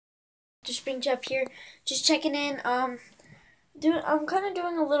Just Spring Chub here, just checking in. I'm kind of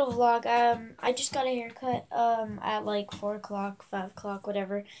doing a little vlog. I just got a haircut at like 4 o'clock, 5 o'clock,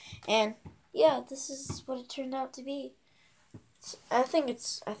 whatever, and yeah, this is what it turned out to be. I think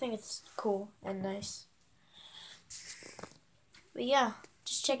it's cool and nice. But yeah,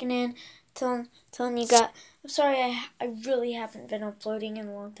 just checking in, telling you guys. I'm sorry, I really haven't been uploading in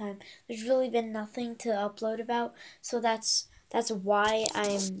a long time. There's really been nothing to upload about, so that's why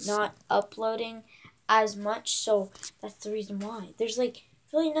I'm not uploading as much. So that's the reason why. There's like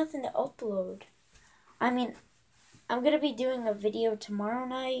really nothing to upload. I mean, I'm gonna be doing a video tomorrow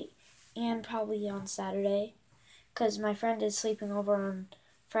night and probably on Saturday, cause my friend is sleeping over on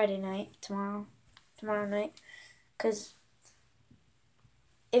Friday night tomorrow night, because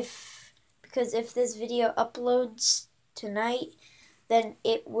if this video uploads tonight, then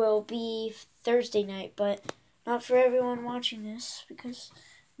it will be Thursday night, but not for everyone watching this, because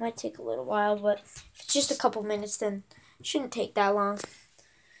it might take a little while, but if it's just a couple minutes, then it shouldn't take that long.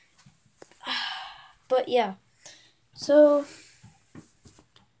 But yeah, so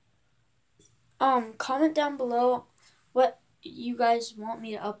comment down below what you guys want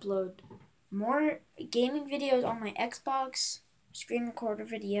me to upload. More gaming videos on my Xbox, screen recorder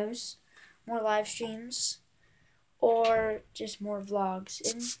videos, more live streams, or just more vlogs.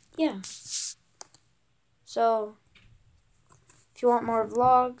 And yeah, so if you want more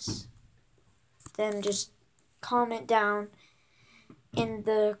vlogs, then just comment down in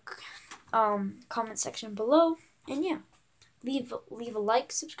the comment section below, and yeah, leave a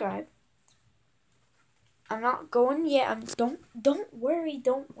like, subscribe. I'm not going yet. Don't worry.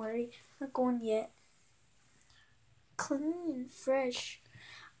 I'm not going yet. Clean, fresh.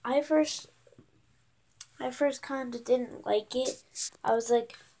 I first kind of didn't like it. I was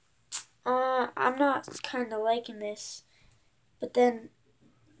like, I'm not kind of liking this. But then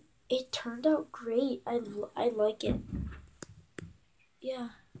it turned out great. I like it. Yeah.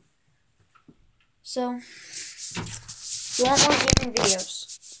 So, if you want more gaming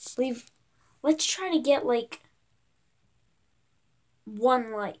videos, let's try to get like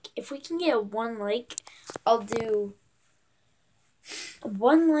 1 like. If we can get 1 like, I'll do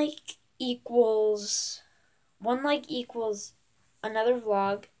 1 like equals another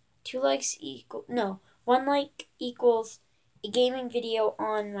vlog. 2 likes equal, no, 1 like equals a gaming video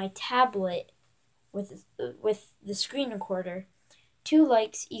on my tablet with the screen recorder. 2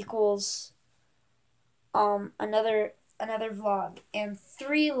 likes equals another vlog, and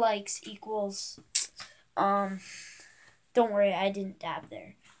 3 likes equals don't worry, I didn't dab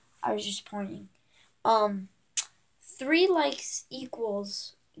there. I was just pointing. 3 likes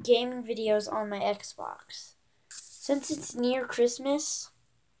equals gaming videos on my Xbox. Since it's near Christmas,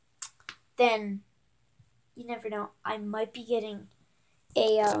 then you never know. I might be getting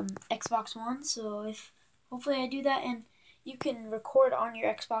a Xbox One, so hopefully I do that, and you can record on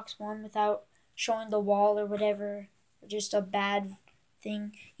your Xbox One without showing the wall or whatever, or just a bad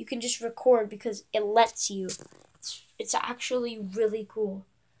thing. You can just record because it lets you. It's actually really cool.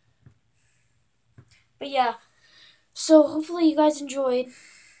 But yeah, so hopefully you guys enjoyed.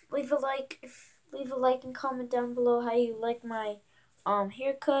 Leave a like and comment down below how you like my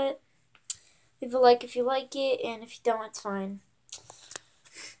haircut. Leave a like if you like it, and if you don't, it's fine.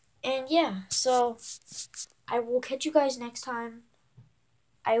 And yeah, so I will catch you guys next time.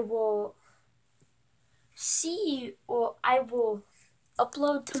 I will see you, or I will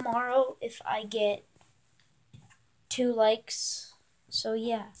upload tomorrow if I get 2 likes. So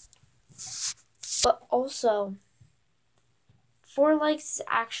yeah. But also, 4 likes is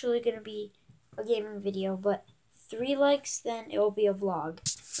actually going to be a gaming video, but 3 likes, then it will be a vlog.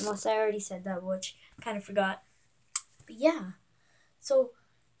 Unless I already said that, which I kind of forgot. But yeah. So,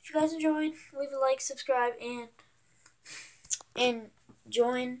 if you guys enjoyed, leave a like, subscribe, and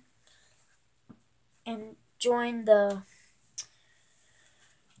join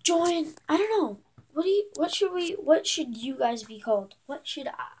I don't know. What should you guys be called? What should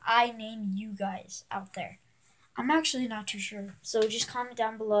I name you guys out there? I'm actually not too sure. So just comment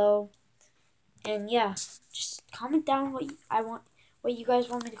down below. And yeah, just comment down what you guys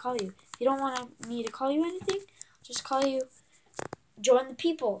want me to call you. If you don't want me to call you anything, just call you Join the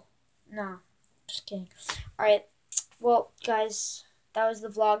People. No, just kidding. Alright, well, guys, that was the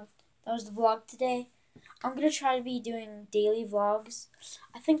vlog today. I'm going to try to be doing daily vlogs.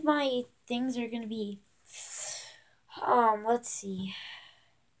 I think my things are going to be, let's see,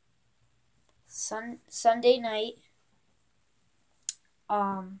 Sunday night,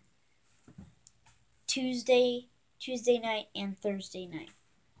 Tuesday night, and Thursday night.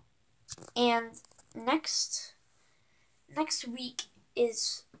 And next week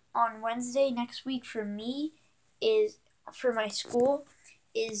is on Wednesday next week for me is for my school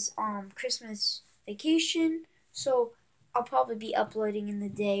is Christmas vacation, so I'll probably be uploading in the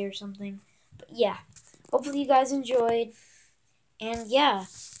day or something. But yeah, hopefully you guys enjoyed, and yeah,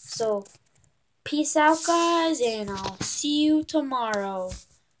 so peace out, guys, and I'll see you tomorrow.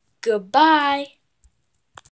 Goodbye.